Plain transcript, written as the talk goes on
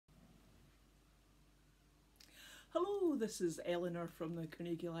Hello, this is Elinor from the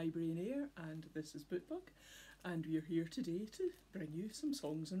Carnegie Library in Ayr, and this is Bookbug, and we're here today to bring you some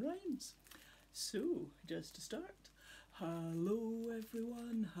songs and rhymes. So, just to start, hello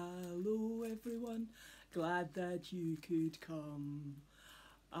everyone, glad that you could come.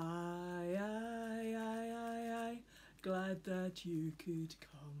 Aye, glad that you could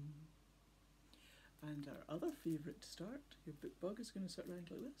come. And our other favourite to start, your Bookbug is going to sit around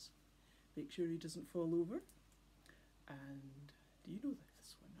like this. Make sure he doesn't fall over. And do you know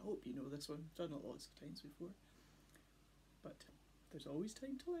this one? I hope you know this one. I've done it lots of times before. But there's always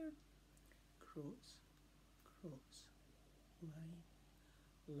time to learn. Cross, cross, line,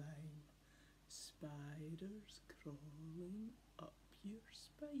 line. Spiders crawling up your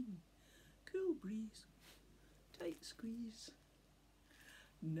spine. Cool breeze, tight squeeze.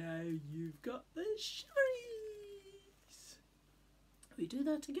 Now you've got the shiveries. We do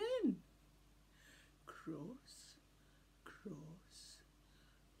that again. Cross, cross,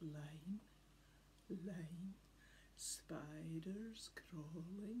 line, line. Spiders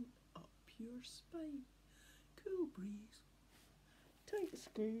crawling up your spine. Cool breeze, tight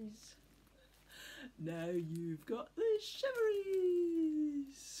squeeze. Now you've got the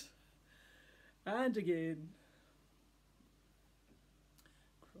shiveries. And again.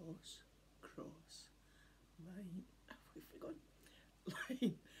 Cross, cross, line,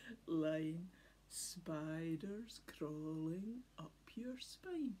 line, line. Spiders crawling up your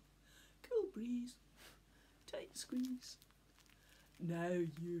spine. Cool breeze, tight squeeze. Now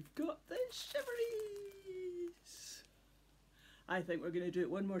you've got the shiveries. I think we're going to do it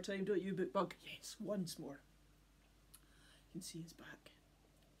one more time, don't you, Bookbug? Yes, once more. You can see his back.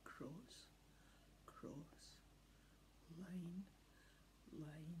 Cross, cross, line,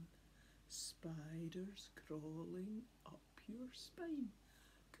 line. Spiders crawling up your spine.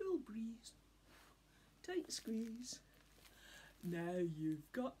 Cool breeze, tight squeeze. Now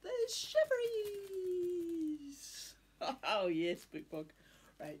you've got the shiveries. Oh yes, Bookbug.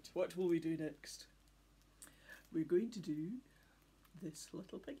 Right, what will we do next? We're going to do This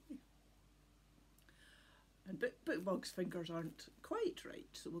Little Piggy. And Bookbug's fingers aren't quite right,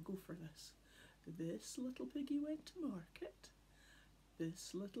 so we'll go for this. This little piggy went to market.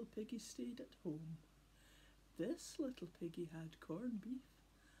 This little piggy stayed at home. This little piggy had corned beef.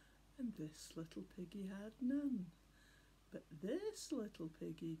 And this little piggy had none. But this little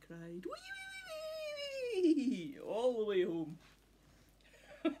piggy cried, wee wee wee wee, all the way home.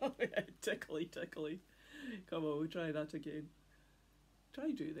 Tickly, tickly. Come on, we'll try that again.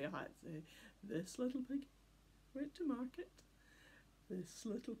 Try do the hat. This little piggy went to market. This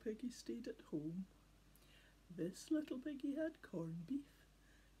little piggy stayed at home. This little piggy had corned beef.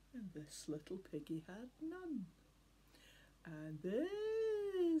 And this little piggy had none. And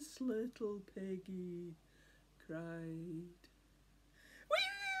this little piggy cried,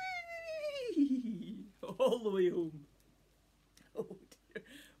 wee, all the way home. Oh dear.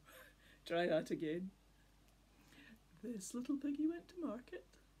 Try that again. This little piggy went to market.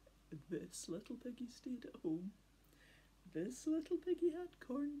 This little piggy stayed at home. This little piggy had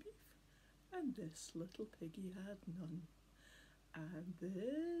corned beef. And this little piggy had none. And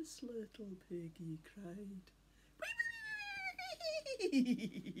this little piggy cried,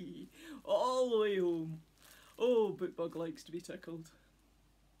 wee, all the way home. Oh, Bookbug likes to be tickled.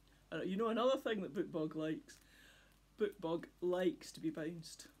 You know another thing that Bookbug likes? Bookbug likes to be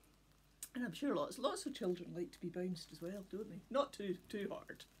bounced. And I'm sure lots of children like to be bounced as well, don't they? Not too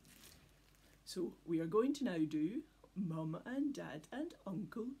hard. So we are going to now do Mum and Dad and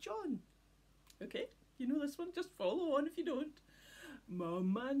Uncle John. Okay, you know this one? Just follow on if you don't.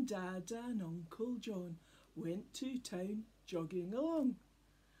 Mum and Dad and Uncle John went to town jogging along.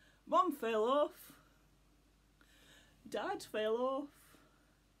 Mum fell off. Dad fell off.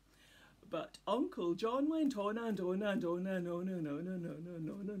 But Uncle John went on and on and on and on and on and on and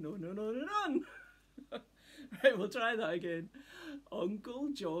on and on and on and on. Right, we'll try that again.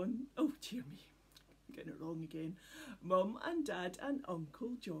 Uncle John, oh dear me, I'm getting it wrong again. Mum and Dad and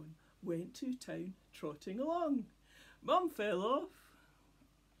Uncle John went to town trotting along. Mum fell off.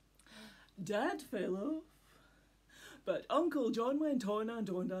 Dad fell off. But Uncle John went on and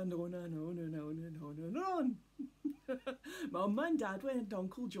on and on and on and on and on and on. Mum and Dad and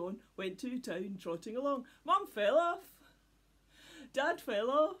Uncle John went to town trotting along. Mum fell off. Dad fell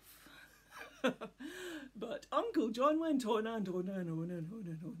off. But Uncle John went on and on and on and on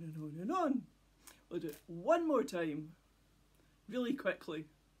and on and on and on. We'll do it one more time. Really quickly.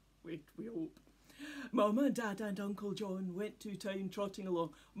 We hope. Mum and Dad and Uncle John went to town trotting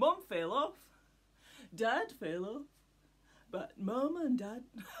along. Mum fell off. Dad fell off. But Mum and Dad,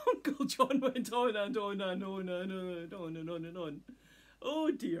 Uncle Uncle John went on and on and on and on and on and on and on.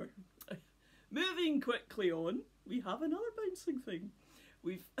 Oh dear. Moving quickly on, we have another bouncing thing.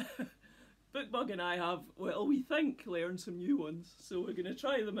 We've Bookbug and I have, well, we think, learned some new ones, so we're going to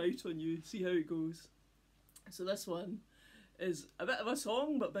try them out on you, see how it goes. So this one is a bit of a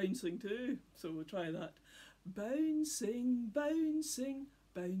song, but bouncing too, so we'll try that. Bouncing, bouncing,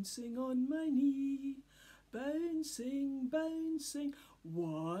 bouncing on my knee. Bouncing, bouncing,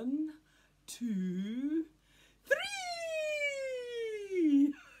 1, 2, 3!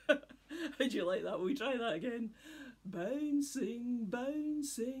 How'd you like that? Will we try that again? Bouncing,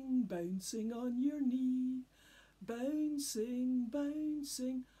 bouncing, bouncing on your knee. Bouncing,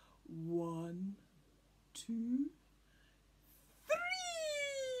 bouncing, 1, 2, 3!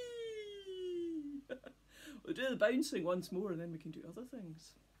 We'll do the bouncing once more and then we can do other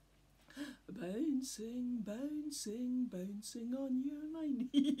things. Bouncing, bouncing, bouncing on my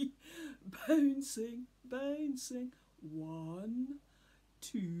knee. Bouncing, bouncing, 1,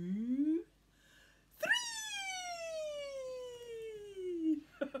 2, 3!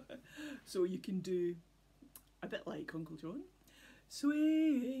 So you can do a bit like Uncle John.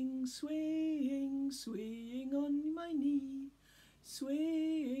 Swaying, swaying, swaying on my knee.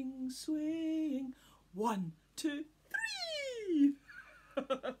 Swaying, swaying, 1, 2, 3!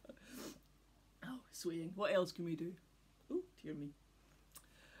 Oh, swaying. What else can we do? Oh, dear me.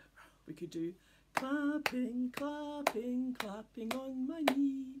 We could do clapping, clapping, clapping on my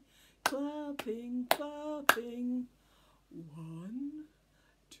knee. Clapping, clapping. 1,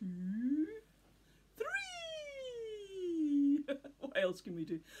 2, 3! What else can we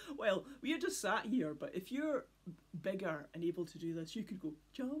do? Well, we are just sat here, but if you're bigger and able to do this, you could go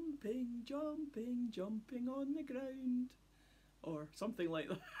jumping, jumping, jumping on the ground. Or something like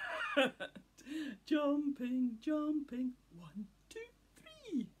that. Jumping, jumping, 1, 2,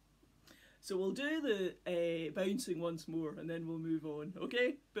 3. So we'll do the bouncing once more and then we'll move on.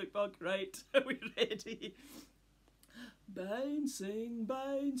 Okay, Bookbug, right? Are we ready? Bouncing,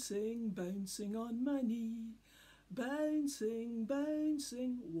 bouncing, bouncing on my knee. Bouncing,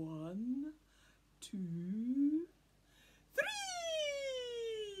 bouncing, 1, 2,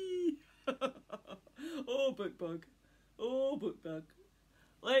 3! Oh, Bookbug. Oh, Bookbug.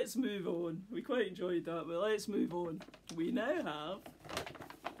 Let's move on. We quite enjoyed that, but let's move on. We now have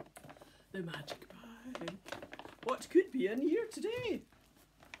the magic bag. What could be in here today?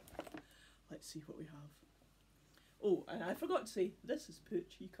 Let's see what we have. Oh, and I forgot to say, this is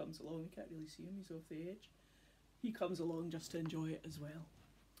Pooch. He comes along. You can't really see him. He's off the edge. He comes along just to enjoy it as well.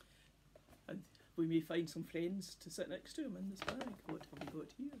 And we may find some friends to sit next to him in this bag. What have we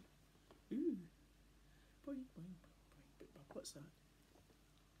got here? Ooh. Boing, boing. What's that?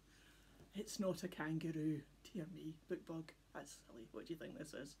 It's not a kangaroo. Dear me, Bookbug. That's silly. What do you think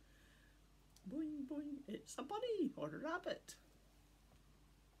this is? Boing, boing. It's a bunny or a rabbit.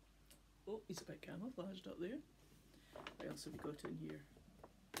 Oh, he's a bit camouflaged up there. What else have we got in here?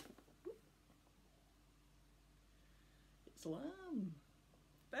 It's a lamb.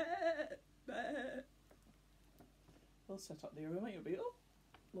 Bah, bah. We'll sit up there. We might be. Oh,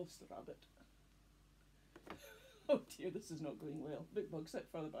 lost the rabbit. Oh dear, this is not going well. Bookbug, sit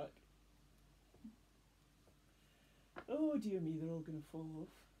further back. Oh dear me, they're all going to fall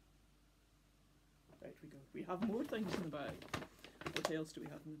off. Right, we go. We have more things in the bag. What else do we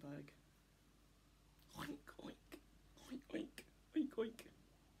have in the bag? Oink, oink, oink, oink, oink, oink.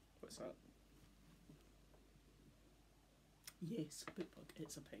 What's that? Yes, Bookbug,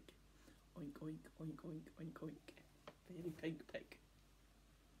 it's a pig. Oink, oink, oink, oink, oink, oink. Very pink pig.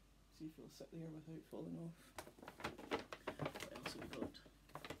 See if he'll sit there without falling off. What else have we got?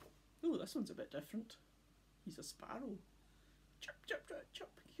 Oh, this one's a bit different. He's a sparrow. Chirp, chirp, chirp,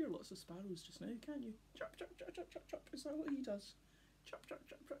 chirp. You hear lots of sparrows just now, can't you? Chirp, chirp, chirp, chirp, chirp, chirp. Is that what he does? Chirp, chirp,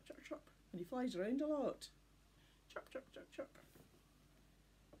 chirp, chirp, chirp, chirp. And he flies around a lot. Chirp, chirp, chirp, chirp.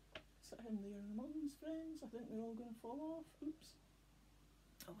 Sit him there among his friends. I think they're all going to fall off. Oops.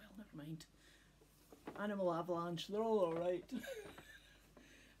 Oh well, never mind. Animal avalanche. They're all alright.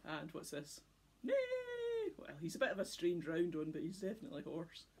 And what's this? Neigh! Well, he's a bit of a strange round one, but he's definitely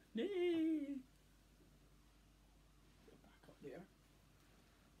horse. Neigh! Back up there.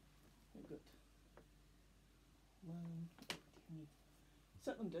 We've got one.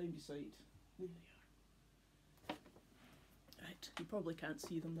 Sit them down beside. There they are. Right, you probably can't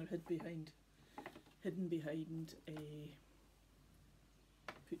see them. They're hidden behind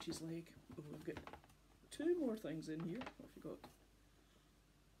Pooch's leg. Oh, we've got 2 more things in here. What have we got?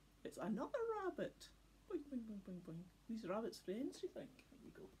 It's another rabbit. Boing, boing, boing, boing, boing. These rabbits' friends, do you think? Here we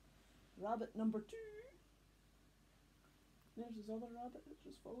go. Rabbit number 2. There's his other rabbit that's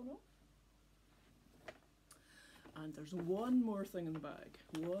just fallen off. And there's one more thing in the bag.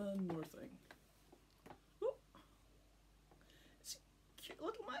 One more thing. Oh! It's a cute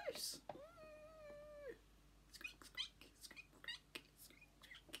little mouse. Squeak, squeak, squeak, squeak,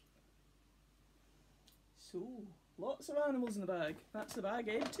 squeak. So, lots of animals in the bag. That's the bag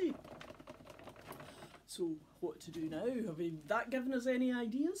empty. So, what to do now? Have that given us any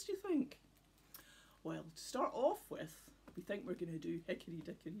ideas, do you think? Well, to start off with, we think we're going to do Hickory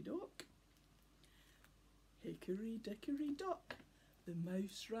Dickory Dock. Hickory Dickory Dock, the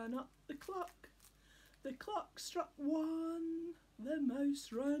mouse ran up the clock. The clock struck one, the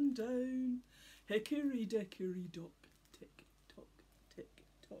mouse ran down. Hickory Dickory Dock, tick tock, tick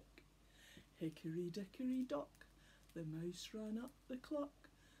tock. Hickory Dickory Dock, the mouse ran up the clock.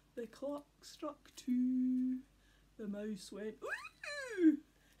 The clock struck two, the mouse went ooh!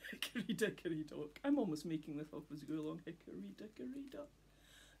 Hickory Dickory Dock. I'm almost making this up as we go along. Hickory Dickory Dock.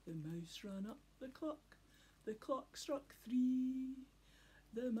 The mouse ran up the clock. The clock struck three.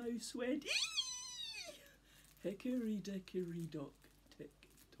 The mouse went ee! Hickory Dickory Dock. Tick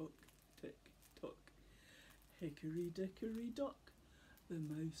tock, tick tock. Hickory Dickory Dock. The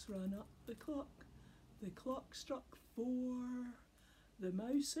mouse ran up the clock. The clock struck four. The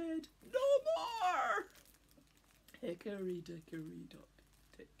mouse said, "No more!" Hickory Dickory Dock.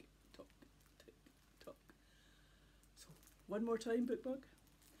 Tick tock, tick tock. So, one more time, Bookbug.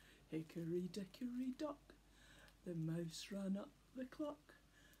 Hickory Dickory Dock. The mouse ran up the clock.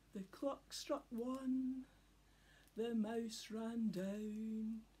 The clock struck one. The mouse ran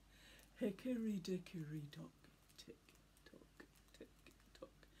down. Hickory Dickory Dock. Tick tock, tick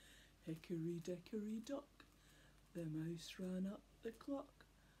tock. Hickory Dickory Dock. The mouse ran up the clock.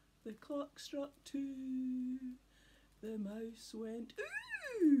 The clock struck two. The mouse went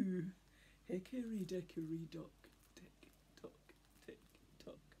ooh! Hickory Dickory Dock. Tick tock, tick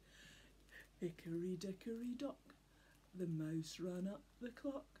tock. Hickory Dickory Dock. The mouse ran up the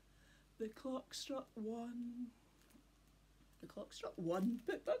clock. The clock struck one. The clock struck one,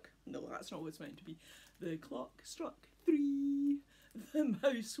 Bookbug? No, that's not what it's meant to be. The clock struck three. The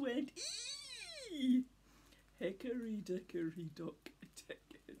mouse went ee! Hickory Dickory Dock. Tick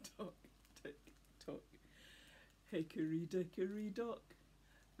tock, tick tock. Hickory Dickory Dock.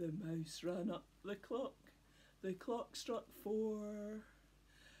 The mouse ran up the clock. The clock struck four.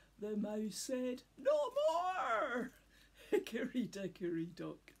 The mouse said, "No more!" Hickory Dickory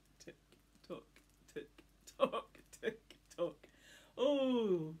Dock. Tick tock, tick tock, tick tock.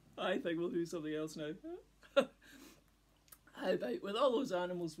 Oh, I think we'll do something else now. How about, with all those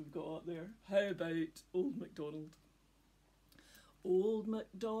animals we've got up there, how about Old MacDonald? Old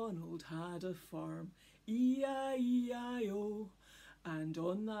MacDonald had a farm, E-I-E-I-O, and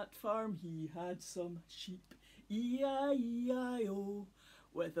on that farm he had some sheep, E-I-E-I-O,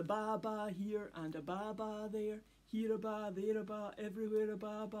 with a ba-ba here and a ba-ba there, here a ba, there a ba, everywhere a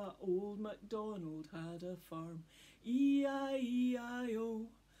ba-ba. Old MacDonald had a farm, E-I-E-I-O,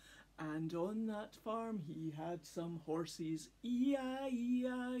 and on that farm he had some horses,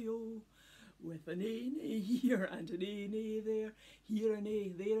 E-I-E-I-O, with an A-nay here and an A-nay there, here an A,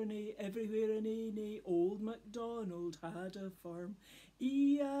 there an A, everywhere an A-nay. Old MacDonald had a farm,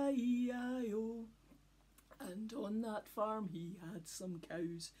 E-I-E-I-O, and on that farm he had some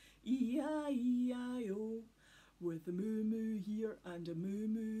cows, E-I-E-I-O, with a moo-moo here and a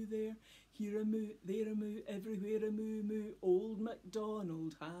moo-moo there, here a moo, there a moo, everywhere a moo-moo. Old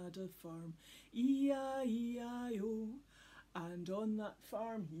MacDonald had a farm, E-I-E-I-O, and on that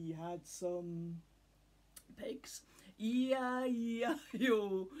farm he had some pigs,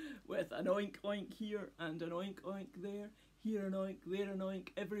 E-I-E-I-O, with an oink oink here and an oink oink there, here an oink, there an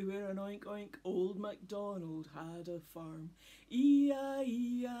oink, everywhere an oink oink. Old MacDonald had a farm,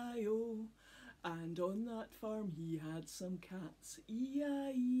 E-I-E-I-O, and on that farm he had some cats,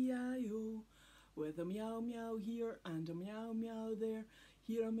 E-I-E-I-O, with a meow meow here and a meow meow there,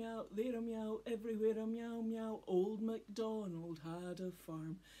 here a meow, there a meow, everywhere a meow meow. Old MacDonald had a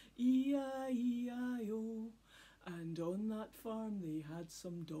farm, E-I-E-I-O, and on that farm they had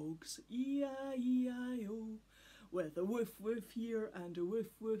some dogs, E-I-E-I-O, with a woof woof here and a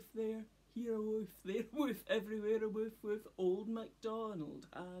woof woof there, here a woof, there a woof, everywhere a woof woof. Old MacDonald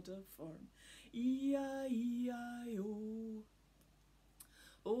had a farm, E-I-E-I-O.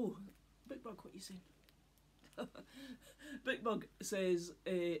 Oh, Bookbug, what are you saying? Bookbug says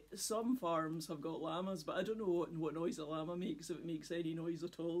some farms have got llamas, but I don't know what noise a llama makes, if it makes any noise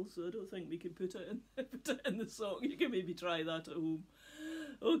at all, so I don't think we can put it in the song. You can maybe try that at home.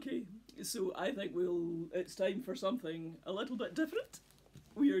 Okay, so I think it's time for something a little bit different.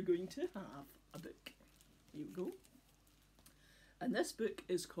 We are going to have a book. Here we go. And this book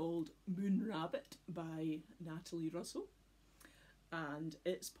is called Moon Rabbit by Natalie Russell, and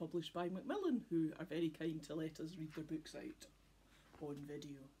it's published by Macmillan, who are very kind to let us read their books out on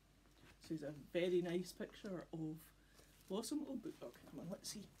video. So it's a very nice picture of Blossom. Oh, Bookbug, come on, let's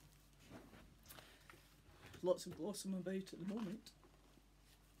see. Lots of Blossom about at the moment.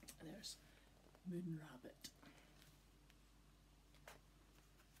 And there's Moon Rabbit.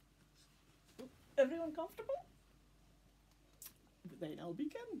 So, everyone comfortable? But then I'll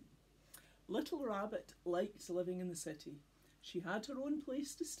begin. Little Rabbit likes living in the city. She had her own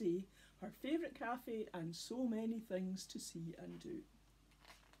place to stay, her favourite cafe, and so many things to see and do.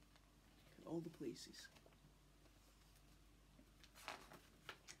 All the places.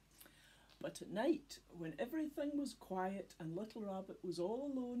 But at night, when everything was quiet and Little Rabbit was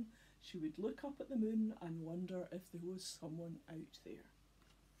all alone, she would look up at the moon and wonder if there was someone out there.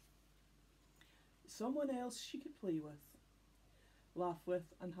 Someone else she could play with, laugh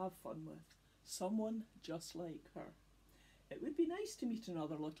with and have fun with. Someone just like her. It would be nice to meet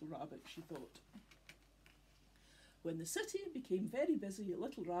another little rabbit, she thought. When the city became very busy,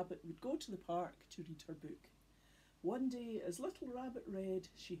 Little Rabbit would go to the park to read her book. One day, as Little Rabbit read,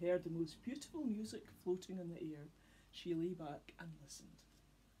 she heard the most beautiful music floating in the air. She lay back and listened.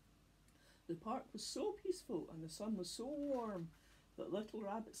 The park was so peaceful and the sun was so warm that Little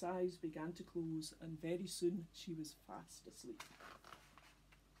Rabbit's eyes began to close, and very soon she was fast asleep.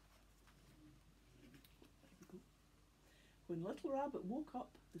 When Little Rabbit woke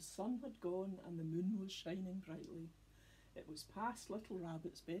up, the sun had gone and the moon was shining brightly. It was past Little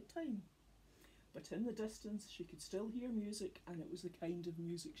Rabbit's bedtime, but in the distance she could still hear music, and it was the kind of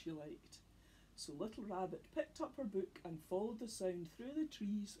music she liked. So Little Rabbit picked up her book and followed the sound through the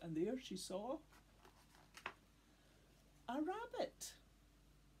trees, and there she saw a rabbit.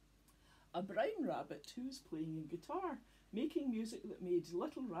 A brown rabbit who was playing a guitar, making music that made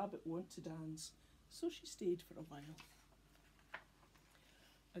Little Rabbit want to dance, so she stayed for a while.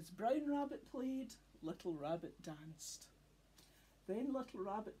 As Brown Rabbit played, Little Rabbit danced. Then Little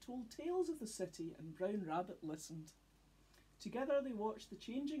Rabbit told tales of the city and Brown Rabbit listened. Together they watched the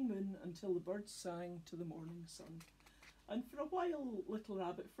changing moon until the birds sang to the morning sun. And for a while Little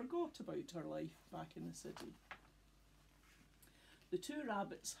Rabbit forgot about her life back in the city. The two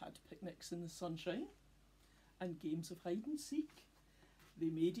rabbits had picnics in the sunshine and games of hide and seek. They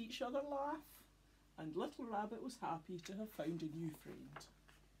made each other laugh, and Little Rabbit was happy to have found a new friend.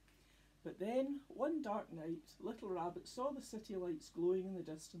 But then, one dark night, Little Rabbit saw the city lights glowing in the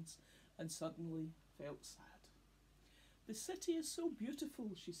distance and suddenly felt sad. The city is so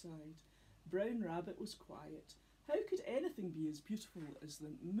beautiful, she sighed. Brown Rabbit was quiet. How could anything be as beautiful as the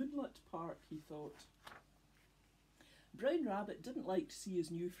moonlit park, he thought. Brown Rabbit didn't like to see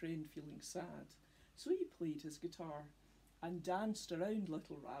his new friend feeling sad, so he played his guitar and danced around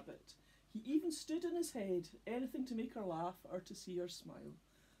Little Rabbit. He even stood in his head, anything to make her laugh or to see her smile.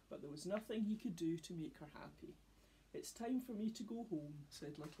 But there was nothing he could do to make her happy. It's time for me to go home,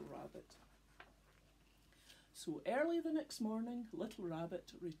 said Little Rabbit. So early the next morning, Little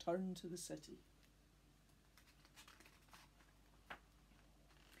Rabbit returned to the city.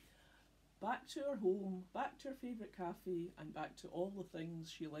 Back to her home, back to her favourite cafe, and back to all the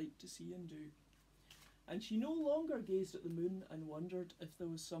things she liked to see and do. And she no longer gazed at the moon and wondered if there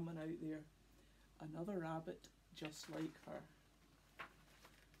was someone out there, another rabbit just like her.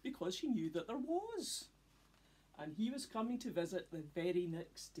 Because she knew that there was, and he was coming to visit the very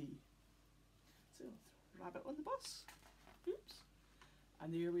next day. So, rabbit on the bus, oops,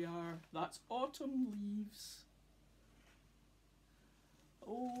 and there we are, that's autumn leaves.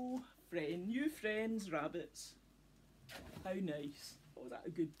 Oh, new friends, rabbits, how nice. Oh, that a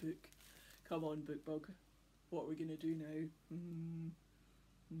good book. Come on, Bookbug, what are we going to do now?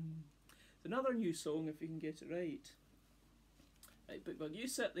 It's another new song if you can get it right. Right, Bookbug, you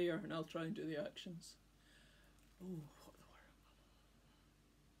sit there and I'll try and do the actions. Oh, what the word.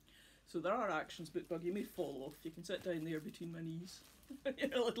 So there are actions, Bookbug, you may fall off. You can sit down there between my knees.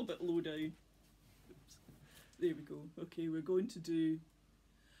 You're a little bit low down. Oops. There we go. Okay, we're going to do...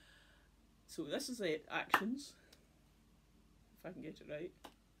 So this is the actions. If I can get it right.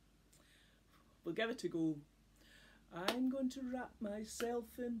 We'll give it a go. I'm going to wrap myself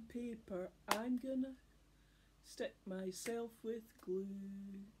in paper. I'm gonna stick myself with glue.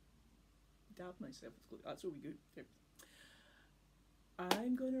 Dab myself with glue. That's what we do. Okay.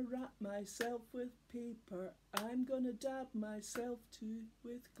 I'm gonna wrap myself with paper. I'm gonna dab myself too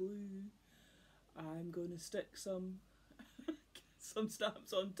with glue. I'm gonna stick some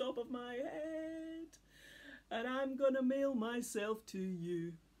stamps on top of my head. And I'm gonna mail myself to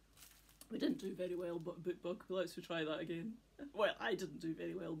you. We didn't do very well, but Bookbug. Let's try that again. Well, I didn't do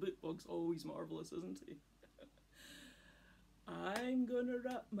very well. Bookbug's always marvellous, isn't he? I'm gonna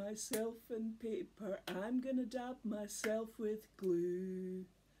wrap myself in paper. I'm gonna dab myself with glue.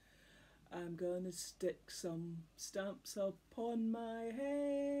 I'm gonna stick some stamps upon my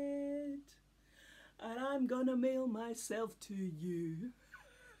head. And I'm gonna mail myself to you.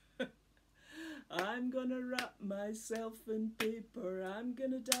 I'm gonna wrap myself in paper. I'm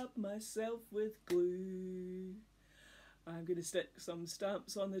gonna dab myself with glue. I'm gonna stick some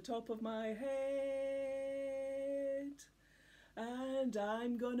stamps on the top of my head. And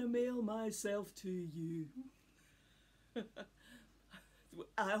I'm gonna mail myself to you.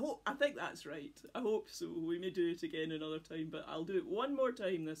 I think that's right. I hope so. We may do it again another time, but I'll do it one more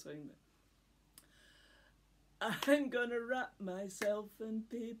time this time. I'm gonna wrap myself in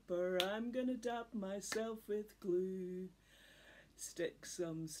paper. I'm gonna dab myself with glue. Stick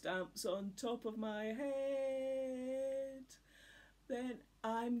some stamps on top of my head. Then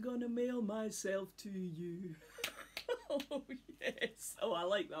I'm gonna mail myself to you. Oh yes. Oh, I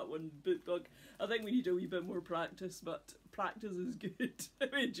like that one, Bookbug. I think we need a wee bit more practice, but practice is good.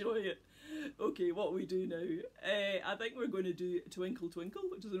 I enjoy it. Okay, what we do now? I think we're going to do Twinkle Twinkle,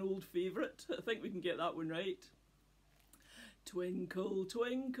 which is an old favourite. I think we can get that one right. Twinkle,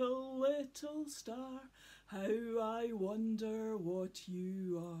 twinkle, little star, how I wonder what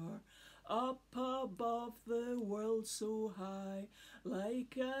you are. Up above the world so high,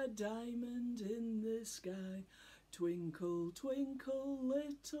 like a diamond in the sky. Twinkle, twinkle,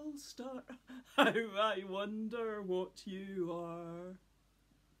 little star, how I wonder what you are.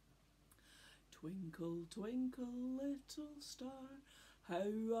 Twinkle, twinkle, little star, how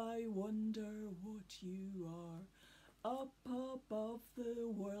I wonder what you are. Up above the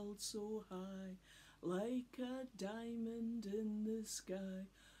world so high, like a diamond in the sky.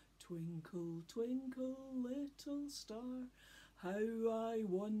 Twinkle, twinkle, little star, how I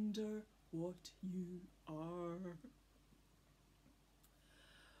wonder what you are.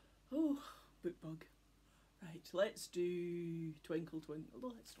 Oh, Bookbug. Right, let's do Twinkle Twinkle.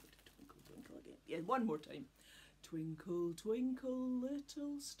 Oh, let's not do Twinkle Twinkle again. Yeah, one more time. Twinkle, twinkle,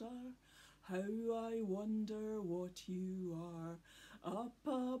 little star, how I wonder what you are. Up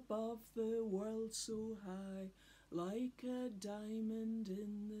above the world so high, like a diamond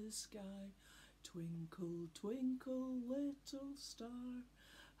in the sky. Twinkle, twinkle, little star,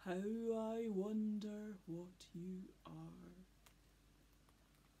 how I wonder what you are.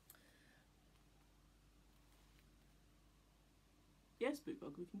 Yes,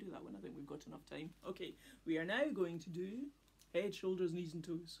 Bookbug, we can do that one. I think we've got enough time. Okay, we are now going to do head, shoulders, knees and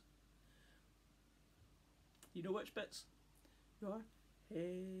toes. You know which bits you are?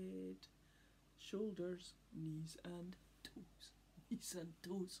 Head, shoulders, knees and toes. Knees and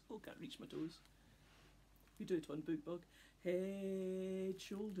toes. Oh, can't reach my toes. We do it on Bookbug. Head,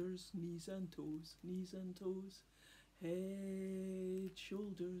 shoulders, knees and toes. Knees and toes. Head,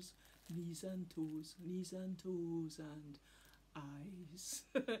 shoulders, knees and toes. Knees and toes and eyes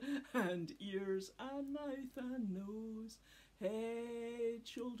and ears and mouth and nose. Head,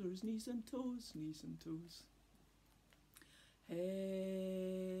 shoulders, knees and toes. Knees and toes.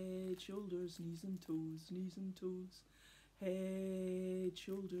 Head, shoulders, knees and toes. Knees and toes. Head,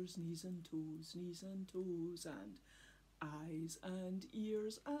 shoulders, knees and toes. Knees and toes and eyes and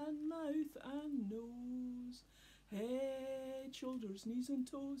ears and mouth and nose. Head, shoulders, knees and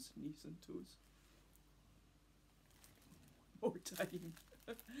toes. Knees and toes. More time.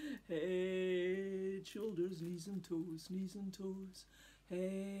 Head, shoulders, knees and toes. Knees and toes.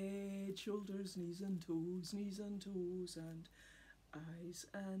 Head, shoulders, knees and toes. Knees and toes and eyes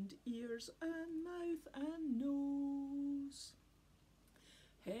and ears and mouth and nose.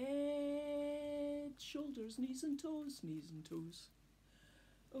 Head, shoulders, knees and toes. Knees and toes.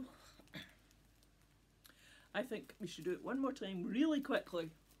 Oh. I think we should do it one more time really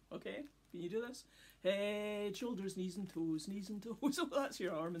quickly. Okay? Can you do this? Head, shoulders, knees and toes. Knees and toes. Oh, that's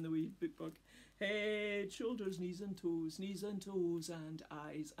your arm in the way, Bookbug. Head, shoulders, knees and toes. Knees and toes and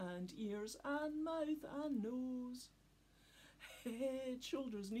eyes and ears and mouth and nose. Head,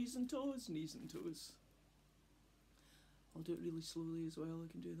 shoulders, knees and toes. Knees and toes. I'll do it really slowly as well. I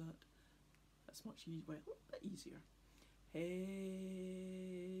can do that. That's much easier. Well, a bit easier.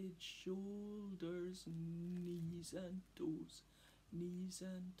 Head, shoulders, knees and toes. Knees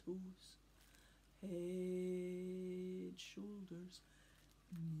and toes. Head, shoulders,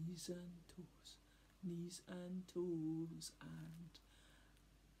 knees and toes. Knees and toes and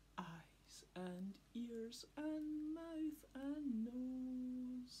eyes and ears and mouth and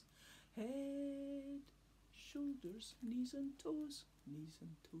nose. Head, shoulders, knees and toes. Knees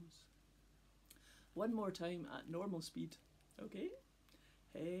and toes. One more time at normal speed. Okay?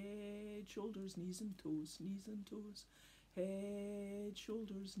 Head, shoulders, knees and toes, knees and toes. Head,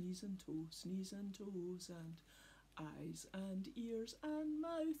 shoulders, knees and toes, knees and toes, and eyes and ears and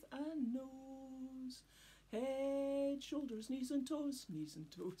mouth and nose. Head, shoulders, knees and toes, knees and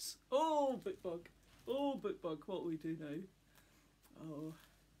toes. Oh, Bookbug. Oh, Bookbug, what will we do now? Oh,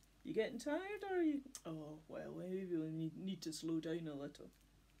 you getting tired, are you? Oh, well, maybe we need to slow down a little.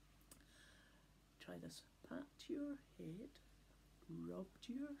 Try this. Pat your head, rub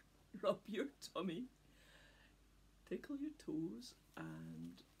your tummy, tickle your toes,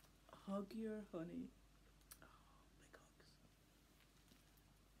 and hug your honey. Oh, big hugs.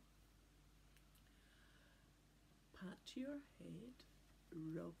 Pat your head,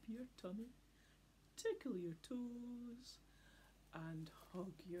 rub your tummy, tickle your toes, and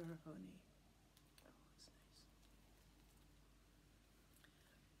hug your honey. Oh, that's nice.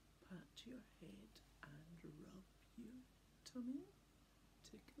 Pat your head and rub your tummy,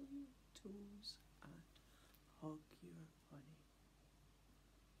 tickle your toes, and hug your honey.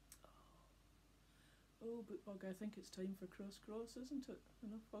 Oh, Bookbug, I think it's time for cross, isn't it?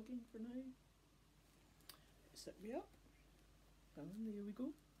 Enough hugging for now. Sit me up. And there we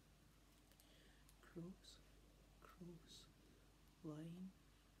go. Cross, line,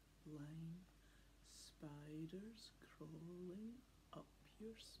 spiders crawling up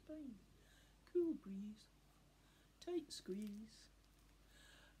your spine. Cool breeze, tight squeeze.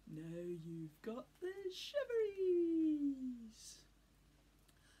 Now you've got the shiveries.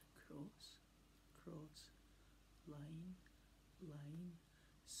 Cross, line,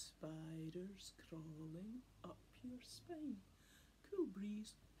 spiders crawling up your spine. Cool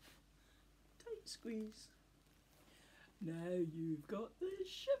breeze, tight squeeze. Now you've got the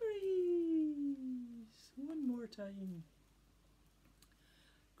shiveries. One more time.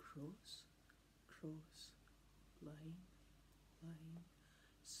 Cross, line,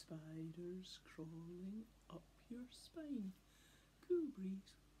 spiders crawling up your spine. Cool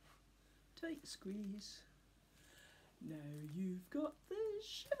breeze, tight squeeze. Now you've got the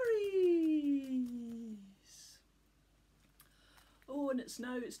shiveries. Oh, and it's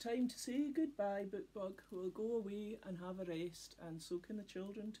time to say goodbye, Bookbug. We'll go away and have a rest, and so can the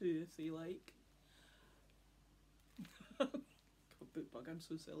children too if they like. God, Bookbug, I'm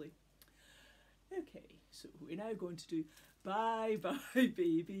so silly. Okay, so we're now going to do bye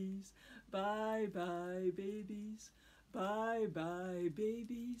babies, bye babies, bye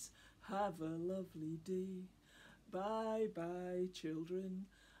babies, have a lovely day. Bye children,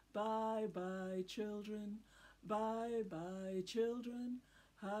 bye children, bye children,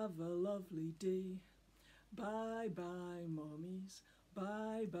 have a lovely day. Bye mommies,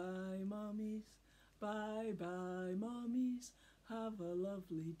 bye mommies, bye mommies, have a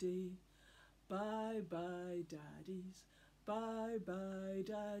lovely day. Bye daddies, bye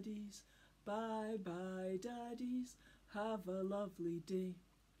daddies, bye daddies, have a lovely day.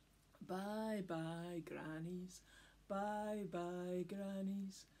 Bye grannies, bye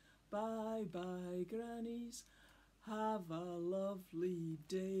grannies, bye grannies, have a lovely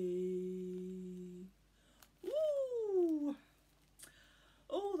day. Woo!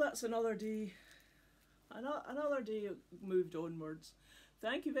 Oh, that's another day. Another day moved onwards.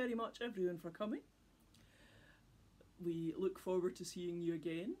 Thank you very much everyone for coming. We look forward to seeing you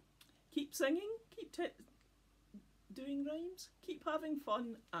again. Keep singing, keep doing rhymes, keep having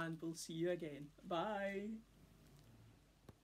fun, and we'll see you again. Bye.